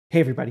Hey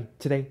everybody,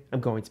 today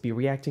I'm going to be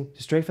reacting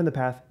to Stray from the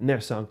Path and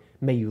their song,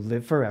 May You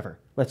Live Forever.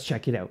 Let's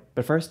check it out.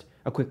 But first,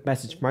 a quick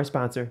message from our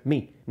sponsor,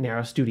 me,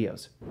 Naro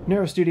Studios.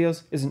 Naro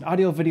Studios is an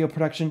audio video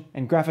production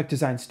and graphic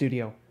design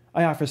studio.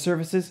 I offer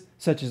services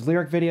such as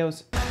lyric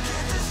videos,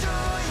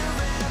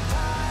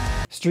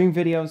 stream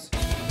videos,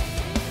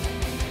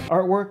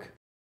 artwork,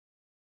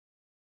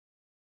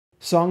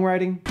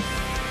 songwriting,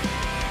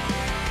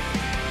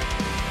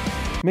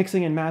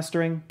 mixing and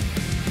mastering,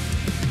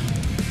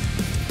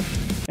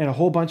 and a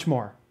whole bunch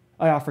more.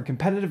 I offer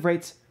competitive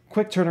rates,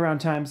 quick turnaround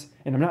times,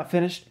 and I'm not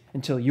finished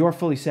until you're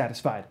fully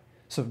satisfied.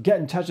 So get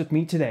in touch with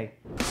me today.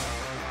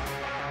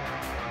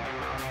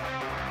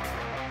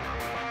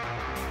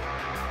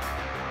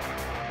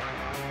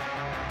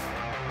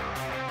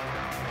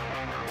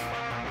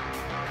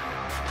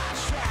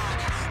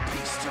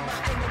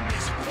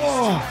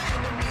 Oh!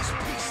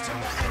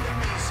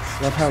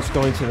 Love how it's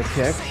going to the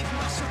kick.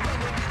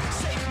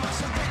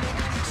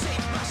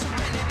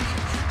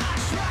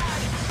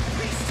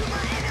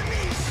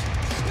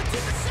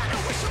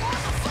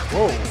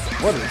 Whoa,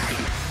 what is this?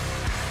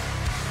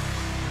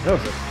 That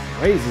was a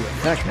crazy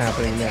effect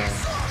happening there.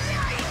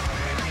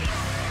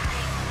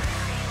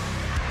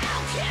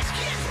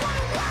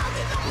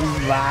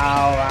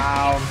 Wow,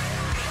 wow.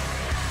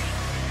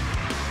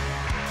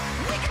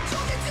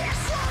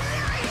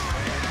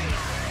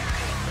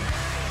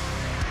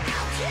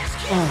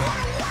 Oh.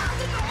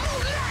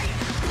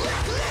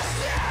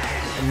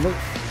 I'm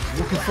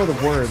looking for the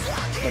words.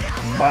 Like,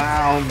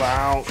 wow,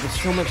 wow.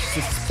 There's so much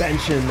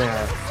suspension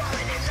there.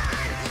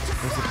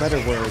 There's a better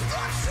word.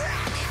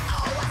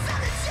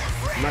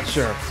 I'm not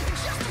sure.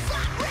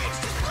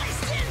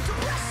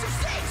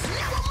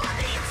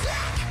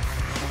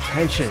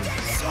 Tension.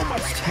 So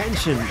much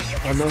tension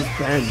on those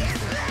bends.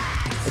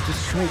 It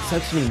just creates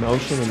such an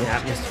emotion in the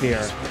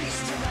atmosphere.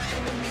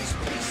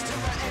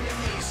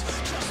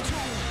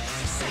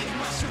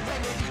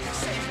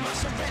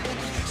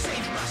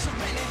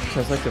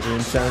 Sounds like the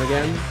room sound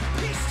again.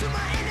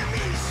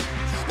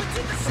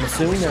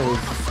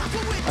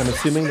 I'm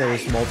assuming there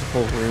was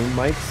multiple room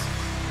mics.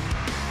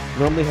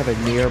 Normally have a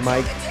near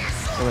mic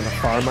and then a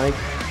far mic.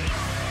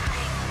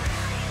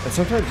 And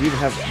sometimes you even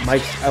have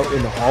mics out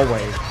in the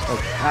hallway,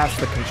 like past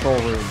the control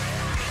room.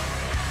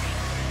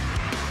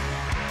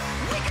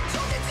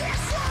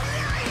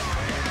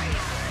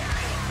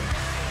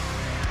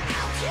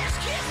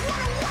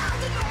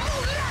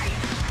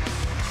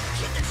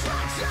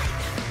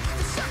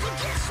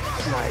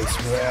 Nice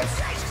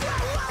riff.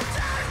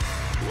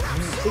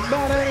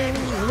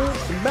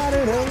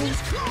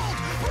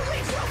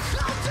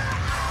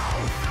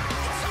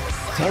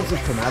 Tons of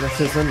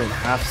chromaticism and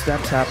half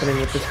steps happening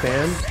with this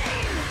band.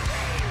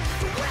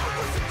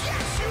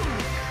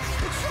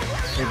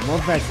 I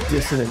love that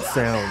dissonant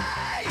sound.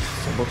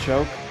 Cymbal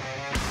choke.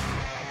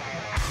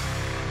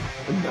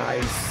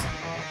 Nice.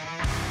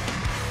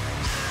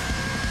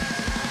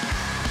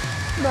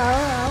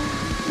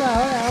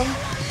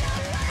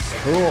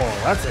 Cool,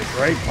 that's a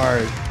great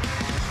part.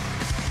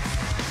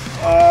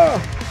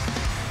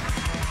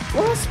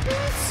 Blast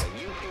beats!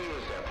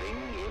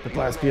 The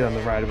blast beat on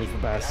the ride was the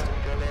best.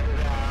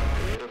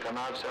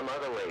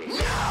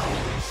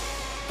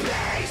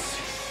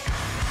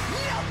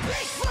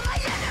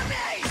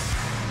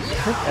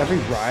 I think every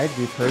ride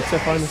we've heard so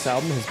far on this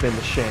album has been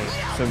the shank,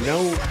 so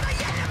no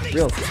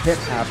real tip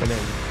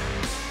happening,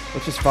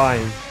 which is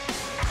fine.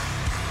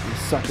 I'm a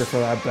sucker for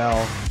that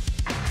bell.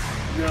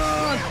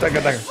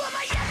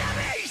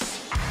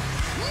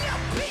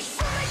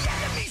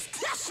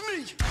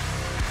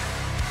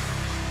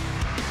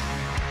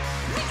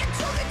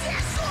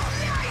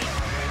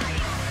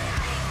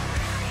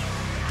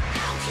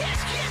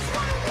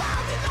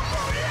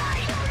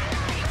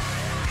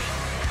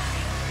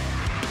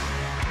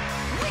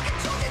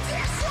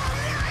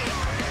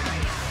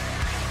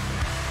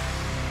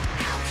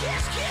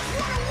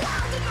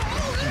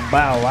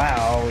 Wow,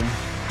 wow.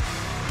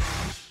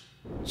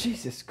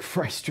 Jesus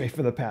Christ, Straight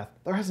from the Path.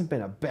 There hasn't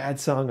been a bad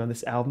song on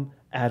this album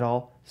at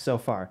all so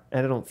far,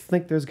 and I don't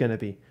think there's gonna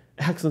be.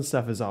 Excellent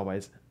stuff as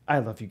always. I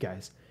love you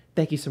guys.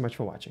 Thank you so much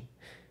for watching.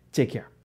 Take care.